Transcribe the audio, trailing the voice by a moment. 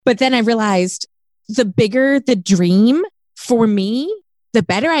But then I realized the bigger the dream for me, the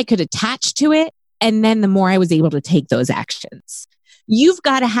better I could attach to it. And then the more I was able to take those actions. You've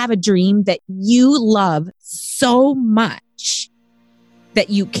got to have a dream that you love so much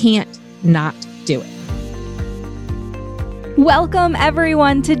that you can't not do it. Welcome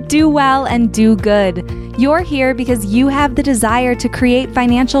everyone to Do Well and Do Good. You're here because you have the desire to create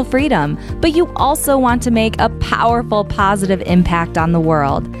financial freedom, but you also want to make a powerful, positive impact on the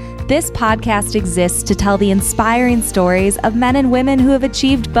world. This podcast exists to tell the inspiring stories of men and women who have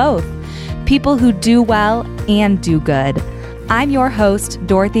achieved both, people who do well and do good. I'm your host,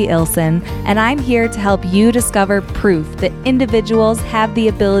 Dorothy Ilson, and I'm here to help you discover proof that individuals have the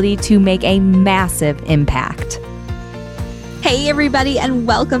ability to make a massive impact. Hey everybody, and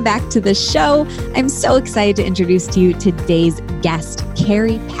welcome back to the show. I'm so excited to introduce to you today's guest,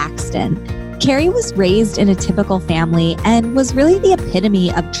 Carrie Paxton. Carrie was raised in a typical family and was really the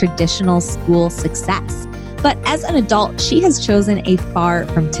epitome of traditional school success. But as an adult, she has chosen a far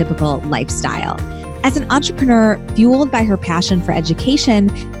from typical lifestyle. As an entrepreneur fueled by her passion for education,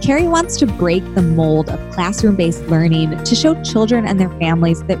 Carrie wants to break the mold of classroom-based learning to show children and their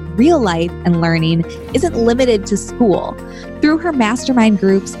families that real life and learning isn't limited to school. Through her mastermind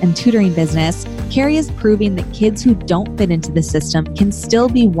groups and tutoring business, Carrie is proving that kids who don't fit into the system can still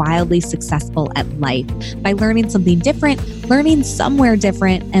be wildly successful at life by learning something different, learning somewhere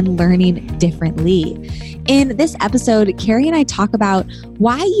different, and learning differently. In this episode, Carrie and I talk about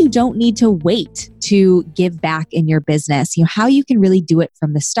why you don't need to wait to give back in your business, how you can really do it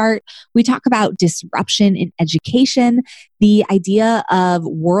from the start. We talk about disruption in education, the idea of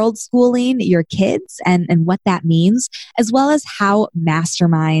world schooling your kids and what that means, as well as how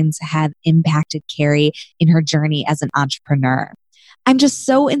masterminds have impacted Carrie in her journey as an entrepreneur. I'm just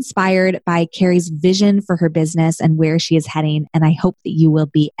so inspired by Carrie's vision for her business and where she is heading, and I hope that you will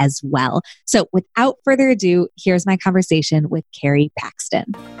be as well. So without further ado, here's my conversation with Carrie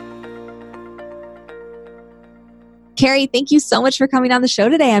Paxton. Carrie, thank you so much for coming on the show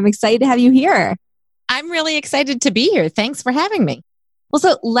today. I'm excited to have you here. I'm really excited to be here. Thanks for having me. Well,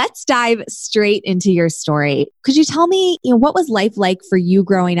 so let's dive straight into your story. Could you tell me, what was life like for you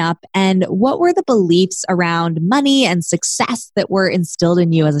growing up, and what were the beliefs around money and success that were instilled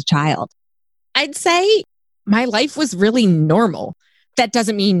in you as a child? I'd say my life was really normal. That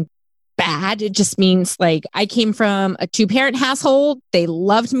doesn't mean bad. It just means I came from a 2-parent household. They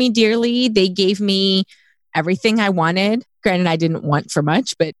loved me dearly. They gave me everything I wanted. Granted, I didn't want for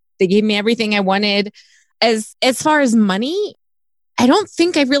much, but they gave me everything I wanted. As far as money, I don't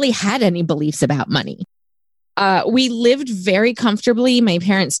think I really had any beliefs about money. We lived very comfortably. My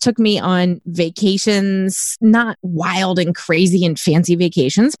parents took me on vacations, not wild and crazy and fancy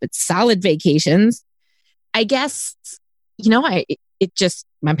vacations, but solid vacations. I guess, my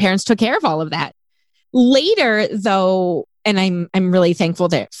parents took care of all of that. Later, though, and I'm really thankful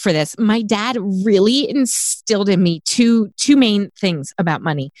for this, my dad really instilled in me two main things about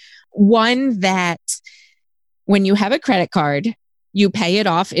money. One, that when you have a credit card, you pay it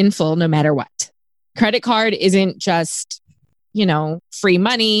off in full no matter what. Credit card isn't just, free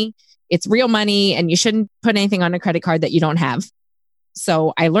money. It's real money, and you shouldn't put anything on a credit card that you don't have.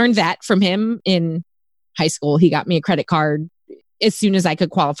 So I learned that from him in high school. He got me a credit card as soon as I could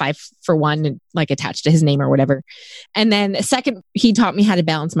qualify for one, and attached to his name or whatever. And then second, he taught me how to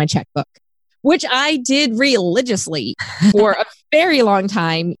balance my checkbook, which I did religiously for a very long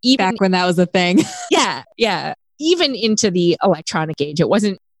time. Even back when that was a thing. Yeah. Even into the electronic age. It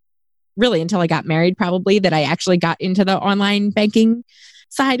wasn't really until I got married probably that I actually got into the online banking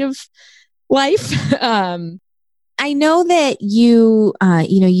side of life. I know that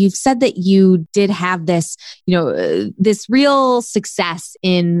you've said that you did have this, this real success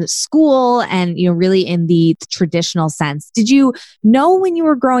in school and, really in the traditional sense. Did you know when you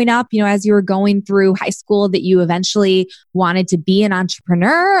were growing up, as you were going through high school, that you eventually wanted to be an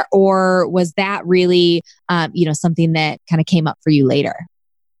entrepreneur, or was that really, something that kind of came up for you later?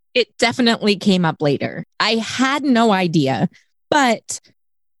 It definitely came up later. I had no idea, but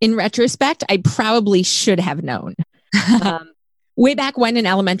in retrospect, I probably should have known. Way back when in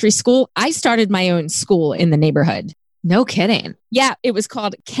elementary school, I started my own school in the neighborhood. No kidding. Yeah, it was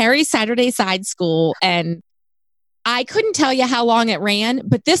called Carrie Saturday Side School. And I couldn't tell you how long it ran,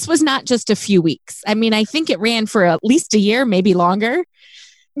 but this was not just a few weeks. I mean, I think it ran for at least a year, maybe longer.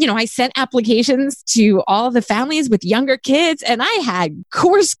 I sent applications to all the families with younger kids, and I had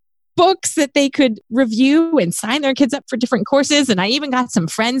course books that they could review and sign their kids up for different courses. And I even got some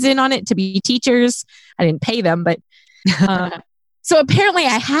friends in on it to be teachers. I didn't pay them, but so apparently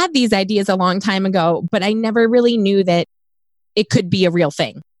I had these ideas a long time ago, but I never really knew that it could be a real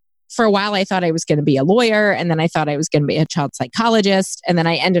thing. for a while, I thought I was going to be a lawyer. And then I thought I was going to be a child psychologist. And then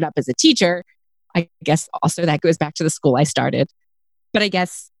I ended up as a teacher. I guess also that goes back to the school I started. But I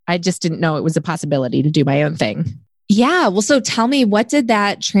guess I just didn't know it was a possibility to do my own thing. Yeah. Well, so tell me, what did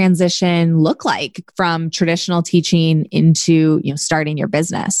that transition look like from traditional teaching into, starting your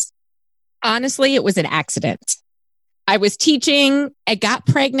business? Honestly, it was an accident. I was teaching, I got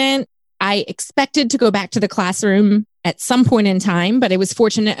pregnant. I expected to go back to the classroom at some point in time, but I was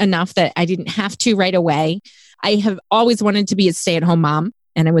fortunate enough that I didn't have to right away. I have always wanted to be a stay-at-home mom,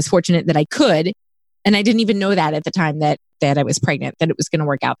 and I was fortunate that I could. And I didn't even know that at the time that I was pregnant, that it was going to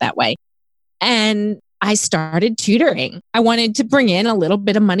work out that way. And I started tutoring. I wanted to bring in a little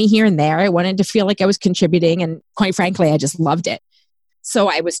bit of money here and there. I wanted to feel like I was contributing. And quite frankly, I just loved it. So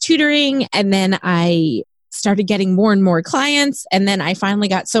I was tutoring, and then I started getting more and more clients. And then I finally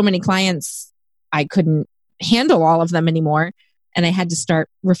got so many clients, I couldn't handle all of them anymore. And I had to start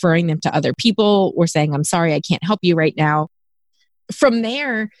referring them to other people or saying, I'm sorry, I can't help you right now. From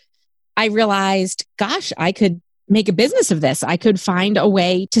there, I realized, gosh, I could make a business of this. I could find a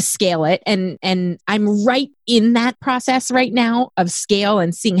way to scale it. And I'm right in that process right now of scale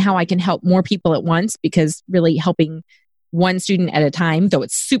and seeing how I can help more people at once, because really helping one student at a time, though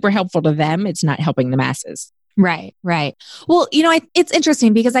it's super helpful to them, it's not helping the masses. Right, right. Well, it's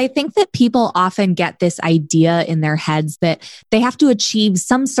interesting because I think that people often get this idea in their heads that they have to achieve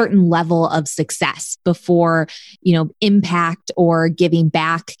some certain level of success before, impact or giving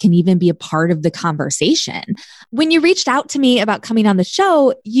back can even be a part of the conversation. When you reached out to me about coming on the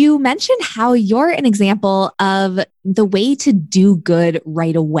show, you mentioned how you're an example of the way to do good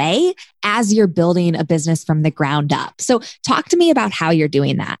right away as you're building a business from the ground up. So talk to me about how you're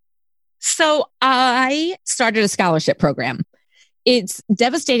doing that. So I started a scholarship program. It's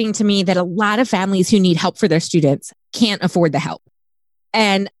devastating to me that a lot of families who need help for their students can't afford the help.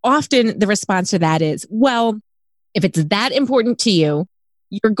 And often the response to that is, well, if it's that important to you,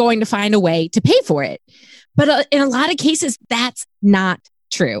 you're going to find a way to pay for it. But in a lot of cases, that's not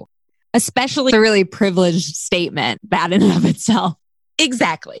true. Especially it's a really privileged statement, that in and of itself.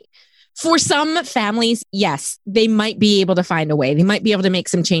 Exactly. For some families, yes, they might be able to find a way. They might be able to make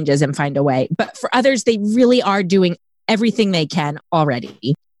some changes and find a way. But for others, they really are doing everything they can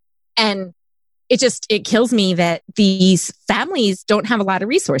already. And it kills me that these families don't have a lot of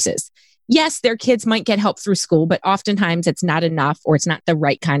resources. Yes, their kids might get help through school, but oftentimes it's not enough or it's not the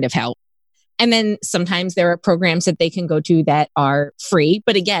right kind of help. And then sometimes there are programs that they can go to that are free.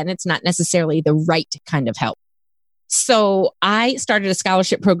 But again, it's not necessarily the right kind of help. So I started a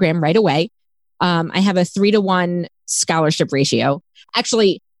scholarship program right away. I have a 3-to-1 scholarship ratio.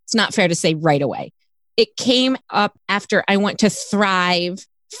 Actually, it's not fair to say right away. It came up after I went to Thrive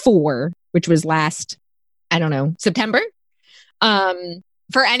 4, which was last, September.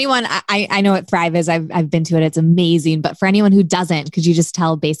 For anyone, I know what Thrive is. I've been to it. It's amazing. But for anyone who doesn't, could you just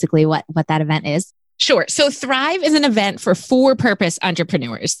tell basically what that event is? Sure. So Thrive is an event for for-purpose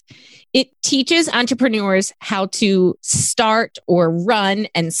entrepreneurs. It teaches entrepreneurs how to start or run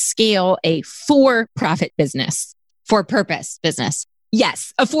and scale a for-profit business. For-purpose business.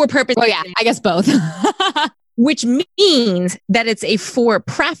 Yes, a for-purpose. Oh yeah, I guess both. Which means that it's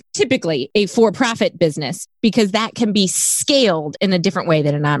typically a for-profit business, because that can be scaled in a different way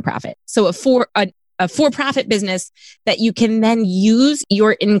than a nonprofit. So a for-profit business that you can then use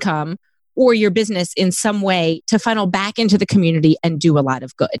your income or your business in some way to funnel back into the community and do a lot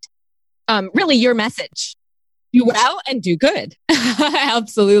of good. Really your message. Do well and do good.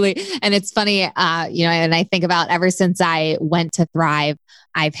 Absolutely. And it's funny, and I think about ever since I went to Thrive,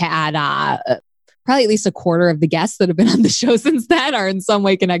 I've had probably at least a quarter of the guests that have been on the show since then are in some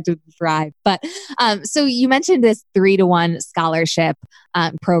way connected to Thrive. But so you mentioned this 3-to-1 scholarship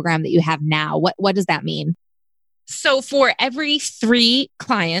program that you have now. What does that mean? So for every 3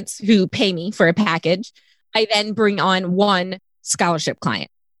 clients who pay me for a package, I then bring on 1 scholarship client.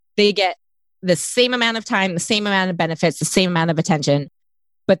 They get the same amount of time, the same amount of benefits, the same amount of attention,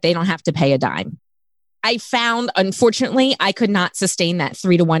 but they don't have to pay a dime. I found, unfortunately, I could not sustain that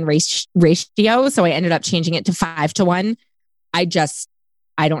 3-to-1 ratio. So I ended up changing it to 5-to-1. I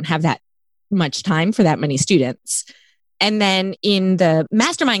don't have that much time for that many students. And then in the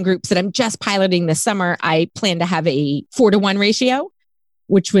mastermind groups that I'm just piloting this summer, I plan to have a 4-to-1 ratio,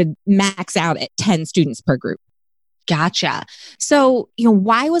 which would max out at 10 students per group. Gotcha. So,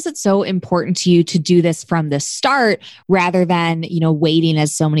 why was it so important to you to do this from the start rather than, waiting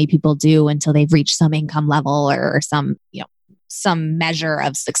as so many people do until they've reached some income level or some measure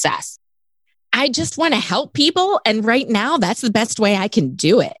of success? I just want to help people. And right now, that's the best way I can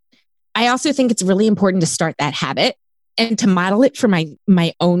do it. I also think it's really important to start that habit. and to model it for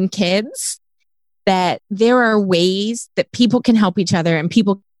my own kids, that there are ways that people can help each other and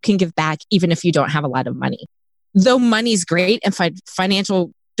people can give back even if you don't have a lot of money. Though money's great and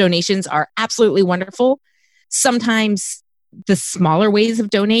financial donations are absolutely wonderful, sometimes the smaller ways of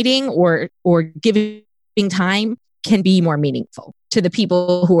donating or giving time can be more meaningful to the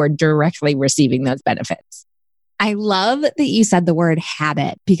people who are directly receiving those benefits. I love that you said the word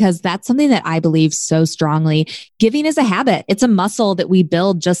habit, because that's something that I believe so strongly. Giving is a habit. It's a muscle that we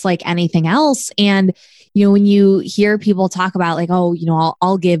build just like anything else. And, when you hear people talk about like, oh,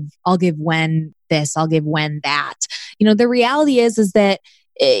 I'll give when this, I'll give when that, the reality is that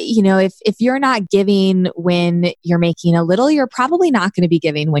if you're not giving when you're making a little, you're probably not going to be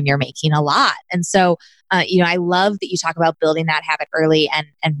giving when you're making a lot. And so, I love that you talk about building that habit early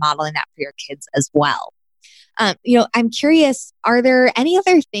and modeling that for your kids as well. I'm curious, are there any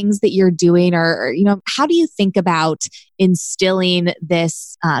other things that you're doing or how do you think about instilling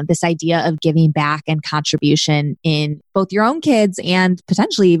this idea of giving back and contribution in both your own kids and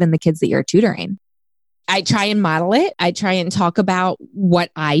potentially even the kids that you're tutoring? I try and model it. I try and talk about what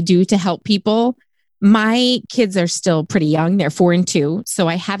I do to help people. My kids are still pretty young. They're 4 and 2. So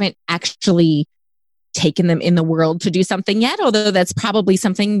I haven't actually taken them in the world to do something yet, although that's probably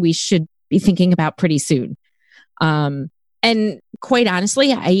something we should be thinking about pretty soon. And quite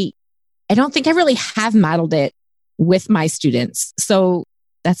honestly, I don't think I really have modeled it with my students. So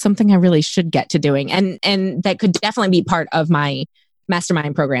that's something I really should get to doing. And that could definitely be part of my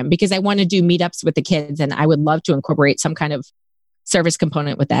mastermind program, because I want to do meetups with the kids and I would love to incorporate some kind of service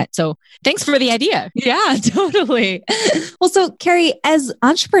component with that. So thanks for the idea. Yeah, totally. Well, so Carrie, as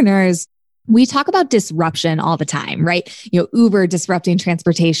entrepreneurs, we talk about disruption all the time, right? Uber disrupting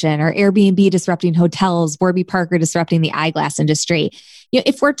transportation, or Airbnb disrupting hotels, Warby Parker disrupting the eyeglass industry.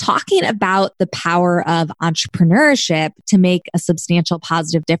 If we're talking about the power of entrepreneurship to make a substantial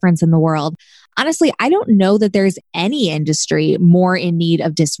positive difference in the world, honestly, I don't know that there's any industry more in need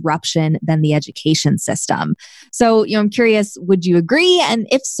of disruption than the education system. So, I'm curious, would you agree? And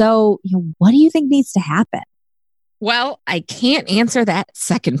if so, what do you think needs to happen? Well, I can't answer that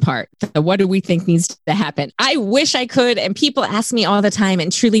second part. What do we think needs to happen? I wish I could. And people ask me all the time.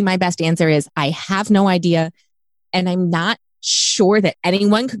 And truly my best answer is I have no idea. And I'm not sure that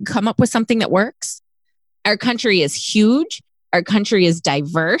anyone could come up with something that works. Our country is huge. Our country is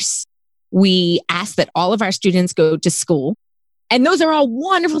diverse. We ask that all of our students go to school. And those are all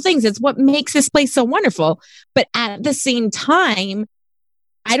wonderful things. It's what makes this place so wonderful. But at the same time,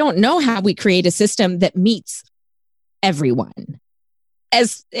 I don't know how we create a system that meets everyone.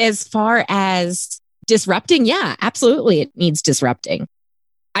 As far as disrupting, yeah, absolutely. It needs disrupting.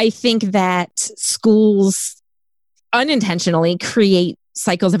 I think that schools unintentionally create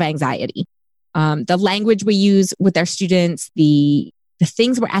cycles of anxiety. The language we use with our students, the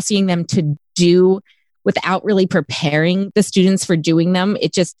things we're asking them to do without really preparing the students for doing them,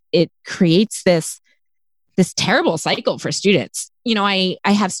 it creates this terrible cycle for students. I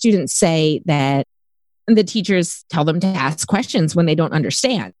have students say that the teachers tell them to ask questions when they don't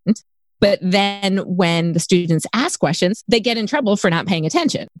understand. But then when the students ask questions, they get in trouble for not paying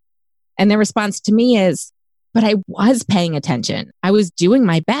attention. And their response to me is, but I was paying attention. I was doing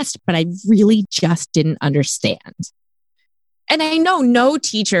my best, but I really just didn't understand. And I know no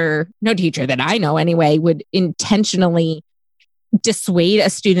teacher that I know anyway, would intentionally dissuade a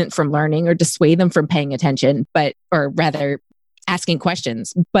student from learning or dissuade them from paying attention, or rather asking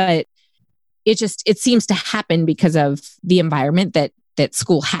questions. But it seems to happen because of the environment that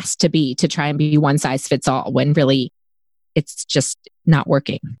school has to be to try and be one size fits all, when really it's just not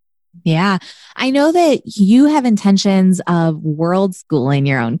working. Yeah. I know that you have intentions of world schooling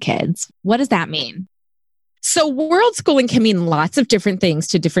your own kids. What does that mean? So world schooling can mean lots of different things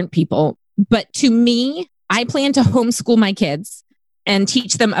to different people. But to me, I plan to homeschool my kids and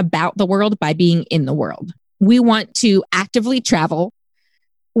teach them about the world by being in the world. We want to actively travel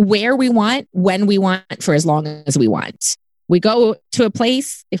where we want, when we want, for as long as we want. We go to a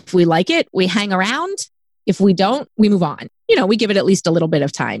place. If we like it, we hang around. If we don't, we move on. We give it at least a little bit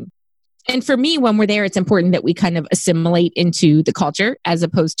of time. And for me, when we're there, it's important that we kind of assimilate into the culture as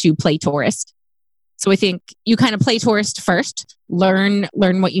opposed to play tourist. So I think you kind of play tourist first, learn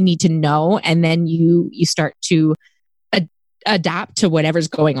what you need to know, and then you start to adapt to whatever's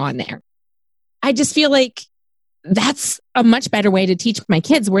going on there. I just feel like that's a much better way to teach my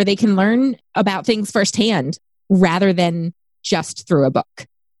kids, where they can learn about things firsthand rather than just through a book.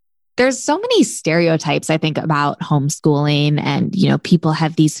 There's so many stereotypes, I think, about homeschooling, and, people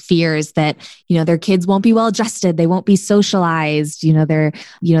have these fears that, their kids won't be well adjusted. They won't be socialized. They're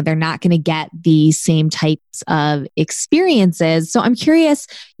not going to get the same types of experiences. So I'm curious,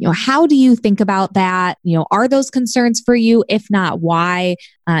 how do you think about that? Are those concerns for you? If not, why?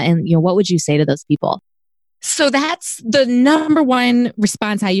 And, what would you say to those people? So that's the number one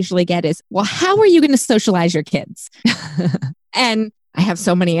response I usually get is, well, how are you going to socialize your kids? And I have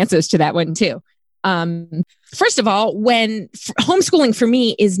so many answers to that one too. First of all, homeschooling for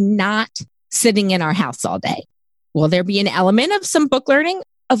me is not sitting in our house all day. Will there be an element of some book learning?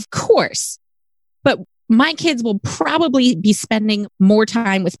 Of course. But my kids will probably be spending more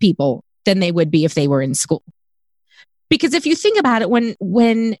time with people than they would be if they were in school. Because if you think about it,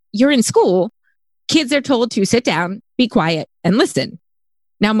 when you're in school, kids are told to sit down, be quiet, and listen.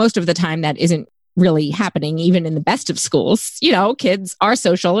 Now, most of the time that isn't really happening, even in the best of schools. Kids are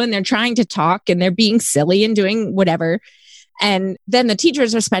social and they're trying to talk and they're being silly and doing whatever. And then the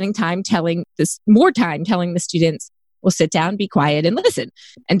teachers are spending more time telling the students, well, sit down, be quiet, and listen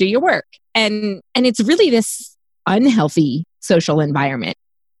and do your work. And it's really this unhealthy social environment.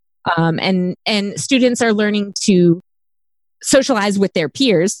 And students are learning to socialize with their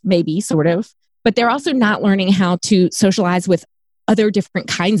peers, maybe, sort of, but they're also not learning how to socialize with other different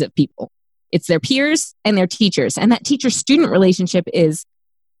kinds of people. It's their peers and their teachers. And that teacher-student relationship is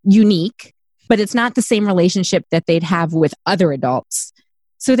unique, but it's not the same relationship that they'd have with other adults.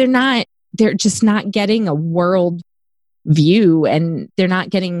 So they're just not getting a world view, and they're not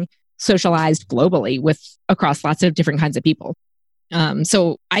getting socialized globally across lots of different kinds of people.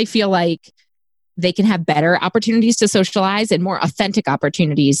 So I feel like they can have better opportunities to socialize and more authentic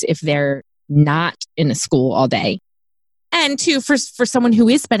opportunities if they're not in a school all day. And two, for someone who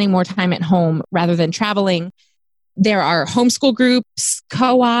is spending more time at home rather than traveling, there are homeschool groups,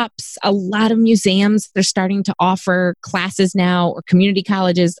 co-ops, a lot of museums. They're starting to offer classes now, or community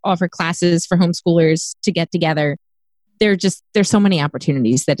colleges offer classes for homeschoolers to get together. There's so many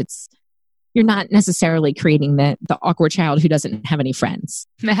opportunities that you're not necessarily creating the awkward child who doesn't have any friends.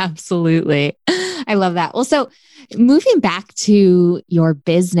 Absolutely. I love that. Well, so moving back to your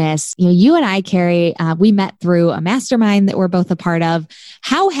business, you and I, Carrie, we met through a mastermind that we're both a part of.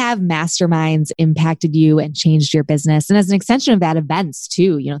 How have masterminds impacted you and changed your business? And as an extension of that, events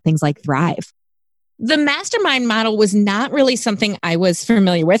too, things like Thrive. The mastermind model was not really something I was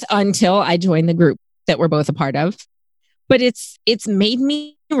familiar with until I joined the group that we're both a part of. But it's made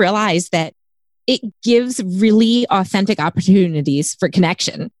me realize that it gives really authentic opportunities for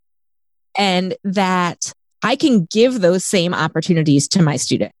connection, and that I can give those same opportunities to my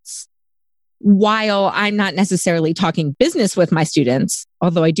students. While I'm not necessarily talking business with my students,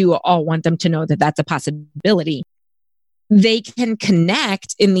 although I do all want them to know that that's a possibility, they can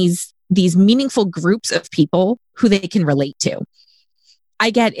connect in these meaningful groups of people who they can relate to.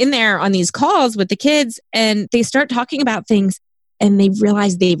 I get in there on these calls with the kids and they start talking about things and they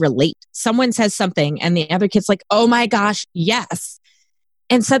realize they relate. Someone says something and the other kid's like, oh my gosh, yes.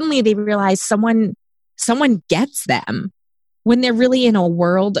 And suddenly they realize someone gets them when they're really in a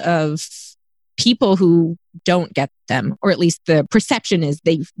world of people who don't get them, or at least the perception is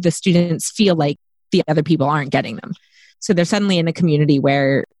the students feel like the other people aren't getting them. So they're suddenly in a community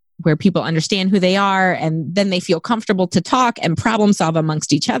where people understand who they are, and then they feel comfortable to talk and problem solve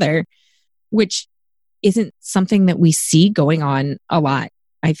amongst each other, which isn't something that we see going on a lot,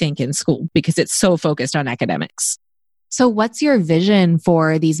 I think, in school, because it's so focused on academics. So what's your vision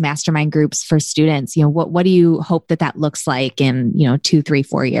for these mastermind groups for students? What do you hope that looks like in, 2, 3,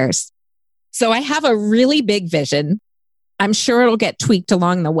 4 years? So I have a really big vision. I'm sure it'll get tweaked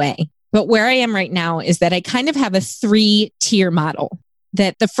along the way. But where I am right now is that I kind of have a 3-tier model.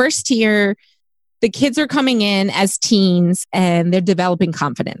 That the first tier, the kids are coming in as teens and they're developing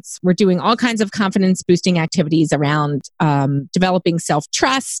confidence. We're doing all kinds of confidence boosting activities around developing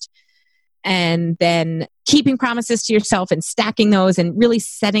self-trust, and then keeping promises to yourself and stacking those and really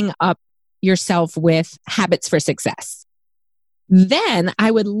setting up yourself with habits for success. Then I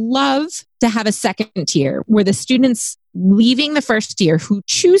would love to have a second tier where the students leaving the first tier who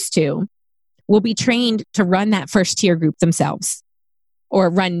choose to will be trained to run that first tier group themselves, or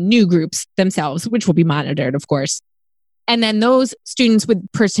run new groups themselves, which will be monitored, of course. And then those students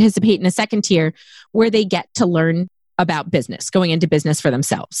would participate in a second tier where they get to learn about business, going into business for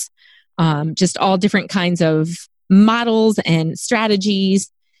themselves. Just all different kinds of models and strategies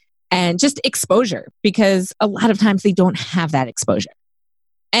and just exposure, because a lot of times they don't have that exposure.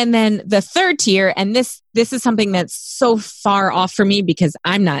 And then the third tier, and this is something that's so far off for me because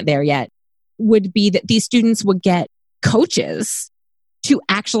I'm not there yet, would be that these students would get coaches to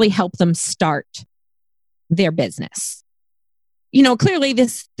actually help them start their business. Clearly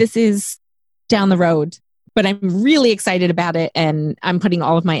this is down the road, but I'm really excited about it, and I'm putting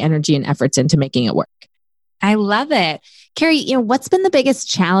all of my energy and efforts into making it work. I love it. Carrie, what's been the biggest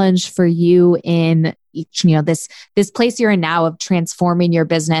challenge for you in this place you're in now of transforming your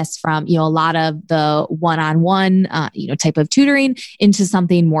business from, a lot of the one-on-one, type of tutoring into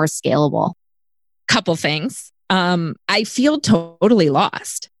something more scalable? Couple things. I feel totally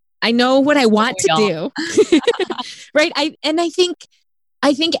lost. I know what I want to do. Right.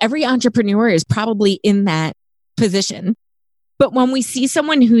 I think every entrepreneur is probably in that position. But when we see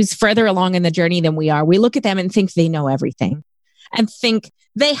someone who's further along in the journey than we are, we look at them and think they know everything and think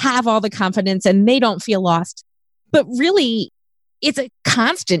they have all the confidence and they don't feel lost. But really, it's a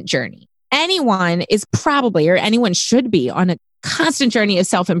constant journey. Anyone is probably, or anyone should be, on a constant journey of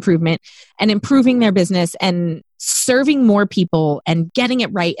self-improvement and improving their business and serving more people and getting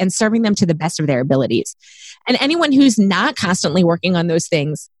it right and serving them to the best of their abilities. And anyone who's not constantly working on those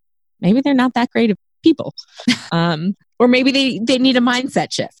things, maybe they're not that great of people. Or maybe they need a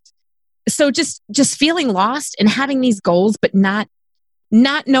mindset shift. So just feeling lost and having these goals, but not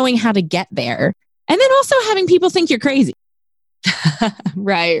knowing how to get there. And then also having people think you're crazy.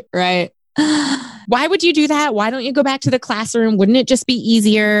 Right. Why would you do that? Why don't you go back to the classroom? Wouldn't it just be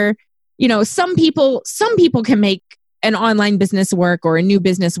easier? Some people can make an online business work or a new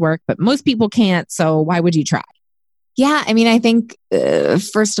business work, but most people can't. So why would you try? Yeah. I mean, I think,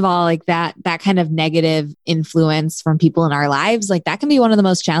 first of all, like that kind of negative influence from people in our lives, like that can be one of the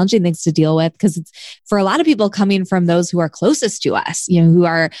most challenging things to deal with, because it's for a lot of people coming from those who are closest to us, who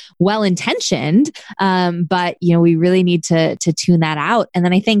are well-intentioned. But, we really need to tune that out. And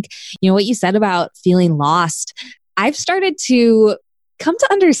then I think, what you said about feeling lost, I've started to come to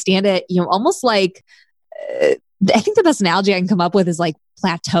understand it, almost like, I think the best analogy I can come up with is like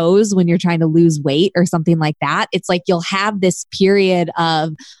plateaus when you're trying to lose weight or something like that. It's like you'll have this period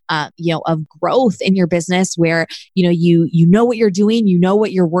of growth in your business where, you know what you're doing, you know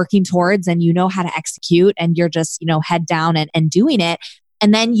what you're working towards, and you know how to execute, and you're just, head down and doing it.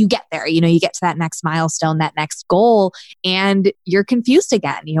 And then you get there, you get to that next milestone, that next goal, and you're confused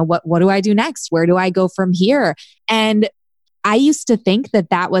again. What do I do next? Where do I go from here? And I used to think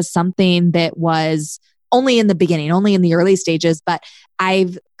that was something that was only in the beginning, only in the early stages, but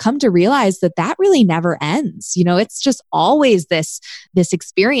I've come to realize that really never ends. It's just always this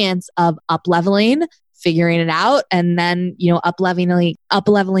experience of up-leveling, figuring it out, and then,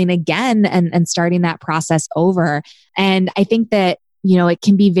 up-leveling again and starting that process over. And I think that, it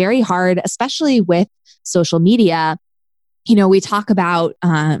can be very hard, especially with social media. We talk about,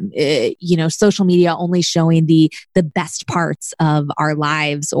 social media only showing the best parts of our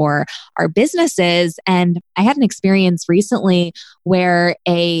lives or our businesses. And I had an experience recently where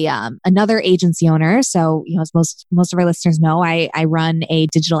another agency owner, so, as most of our listeners know, I run a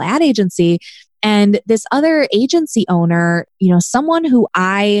digital ad agency, and this other agency owner, someone who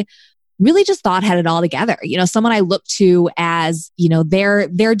I really just thought had it all together. Someone I look to as,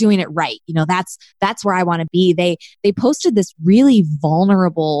 they're doing it right. That's where I want to be. They posted this really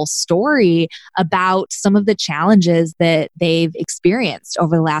vulnerable story about some of the challenges that they've experienced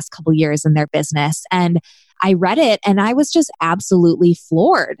over the last couple of years in their business. And I read it and I was just absolutely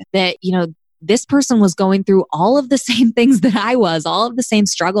floored that, this person was going through all of the same things that I was, all of the same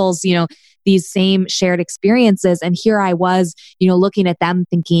struggles, these same shared experiences. And here I was, looking at them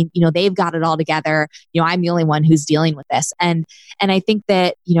thinking, they've got it all together. I'm the only one who's dealing with this. And I think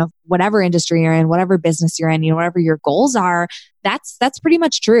that, whatever industry you're in, whatever business you're in, whatever your goals are, that's pretty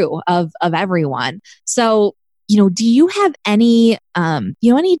much true of everyone. So, do you have any,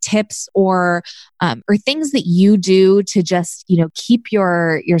 any tips or things that you do to just, keep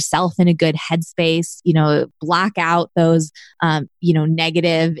yourself in a good headspace, block out those,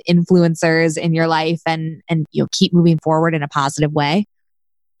 negative influencers in your life and keep moving forward in a positive way?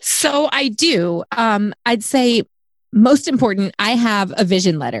 So I do. I'd say most important, I have a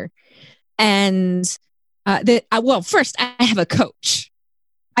vision letter, and first I have a coach.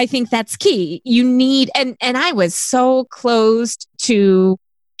 I think that's key. You need, and I was so closed to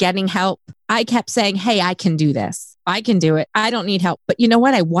getting help. I kept saying, hey, I can do this. I can do it. I don't need help. But you know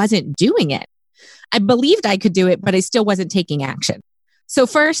what? I wasn't doing it. I believed I could do it, but I still wasn't taking action. So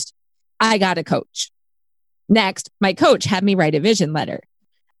first, I got a coach. Next, my coach had me write a vision letter.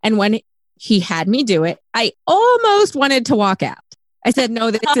 And when he had me do it, I almost wanted to walk out. I said,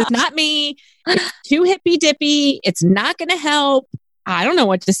 no, this is not me. It's too hippy dippy. It's not going to help. I don't know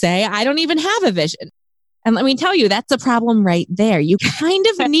what to say. I don't even have a vision. And let me tell you, that's a problem right there. You kind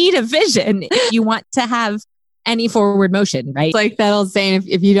of need a vision if you want to have any forward motion, right? It's like that old saying,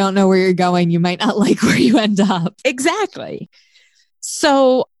 if you don't know where you're going, you might not like where you end up. Exactly.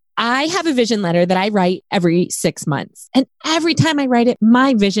 So I have a vision letter that I write every 6 months. And every time I write it,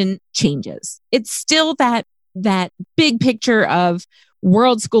 my vision changes. It's still that big picture of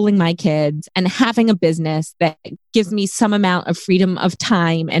world schooling my kids and having a business that gives me some amount of freedom of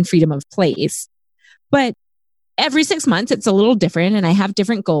time and freedom of place. But every 6 months, it's a little different and I have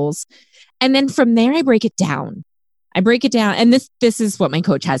different goals. And then from there, I break it down. And this is what my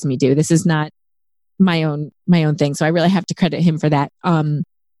coach has me do. This is not my own thing. So I really have to credit him for that.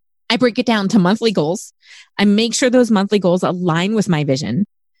 I break it down to monthly goals. I make sure those monthly goals align with my vision,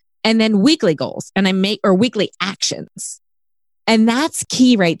 and then weekly goals, and weekly actions. And that's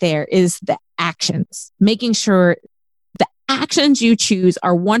key right there, is the actions, making sure the actions you choose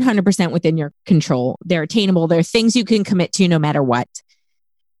are 100% within your control. They're attainable. They're things you can commit to no matter what.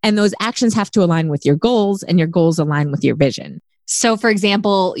 And those actions have to align with your goals, and your goals align with your vision. So for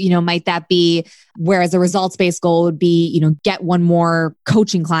example, might that be, whereas a results-based goal would be, get one more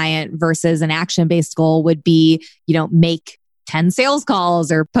coaching client, versus an action-based goal would be, make 10 sales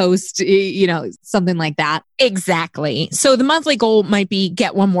calls or post, something like that. Exactly. So the monthly goal might be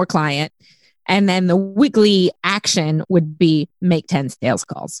get one more client. And then the weekly action would be make 10 sales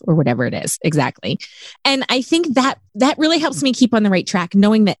calls or whatever it is. Exactly. And I think that really helps me keep on the right track,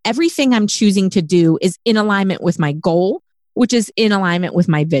 knowing that everything I'm choosing to do is in alignment with my goal, which is in alignment with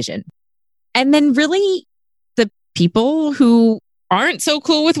my vision. And then really the people who aren't so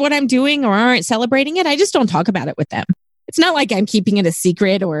cool with what I'm doing or aren't celebrating it, I just don't talk about it with them. It's not like I'm keeping it a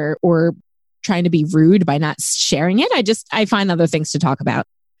secret or trying to be rude by not sharing it. I find other things to talk about.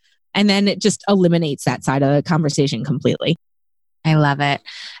 And then it just eliminates that side of the conversation completely. I love it.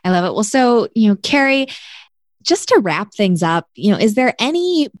 Well, so, Carrie, just to wrap things up, is there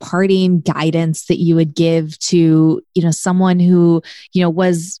any parting guidance that you would give to, someone who,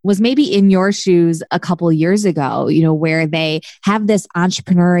 was maybe in your shoes a couple of years ago, where they have this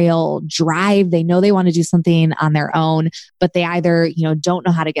entrepreneurial drive, they know they want to do something on their own, but they either, don't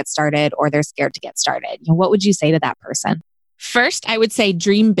know how to get started or they're scared to get started. What would you say to that person? First, I would say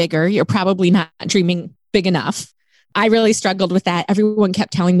dream bigger. You're probably not dreaming big enough. I really struggled with that. Everyone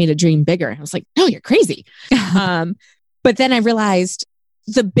kept telling me to dream bigger. I was like, no, you're crazy. But then I realized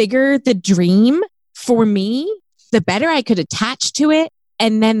the bigger the dream for me, the better I could attach to it.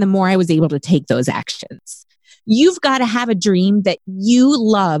 And then the more I was able to take those actions. You've got to have a dream that you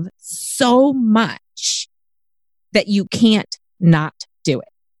love so much that you can't not do it.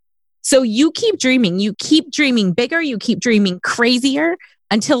 So you keep dreaming bigger, you keep dreaming crazier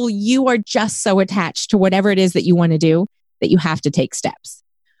until you are just so attached to whatever it is that you want to do that you have to take steps.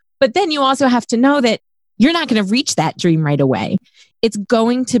 But then you also have to know that you're not going to reach that dream right away. It's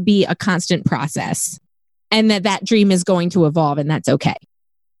going to be a constant process, and that dream is going to evolve, and that's okay.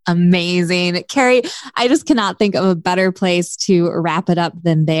 Amazing. Carrie, I just cannot think of a better place to wrap it up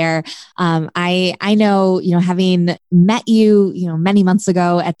than there. I know, having met you, many months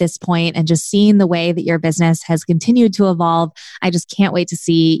ago at this point, and just seeing the way that your business has continued to evolve, I just can't wait to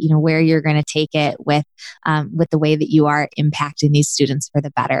see, where you're going to take it with the way that you are impacting these students for the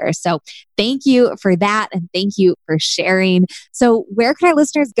better. So thank you for that. And thank you for sharing. So where can our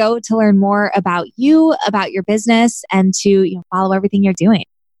listeners go to learn more about you, about your business, and to follow everything you're doing?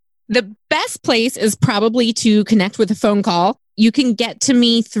 The best place is probably to connect with a phone call. You can get to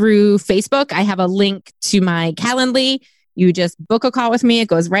me through Facebook. I have a link to my Calendly. You just book a call with me. It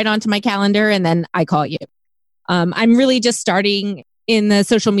goes right onto my calendar, and then I call you. I'm really just starting in the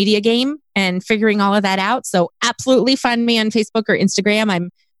social media game and figuring all of that out. So absolutely find me on Facebook or Instagram. I'm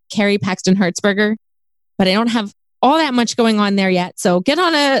Carrie Paxton Hartzberger, but I don't have all that much going on there yet. So get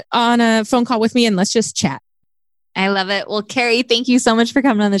on a phone call with me and let's just chat. I love it. Well, Carrie, thank you so much for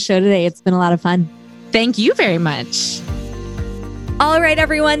coming on the show today. It's been a lot of fun. Thank you very much. All right,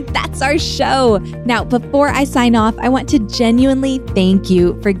 everyone, that's our show. Now, before I sign off, I want to genuinely thank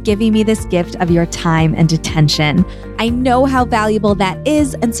you for giving me this gift of your time and attention. I know how valuable that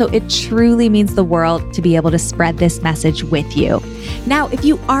is, and so it truly means the world to be able to spread this message with you. Now, if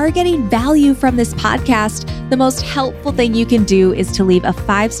you are getting value from this podcast, the most helpful thing you can do is to leave a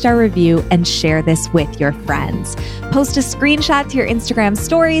 5-star review and share this with your friends. Post a screenshot to your Instagram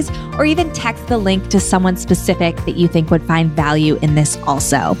stories, or even text the link to someone specific that you think would find value in this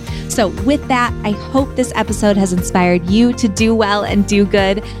also. So with that, I hope this episode has inspired you to do well and do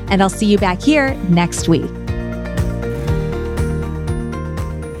good, and I'll see you back here next week.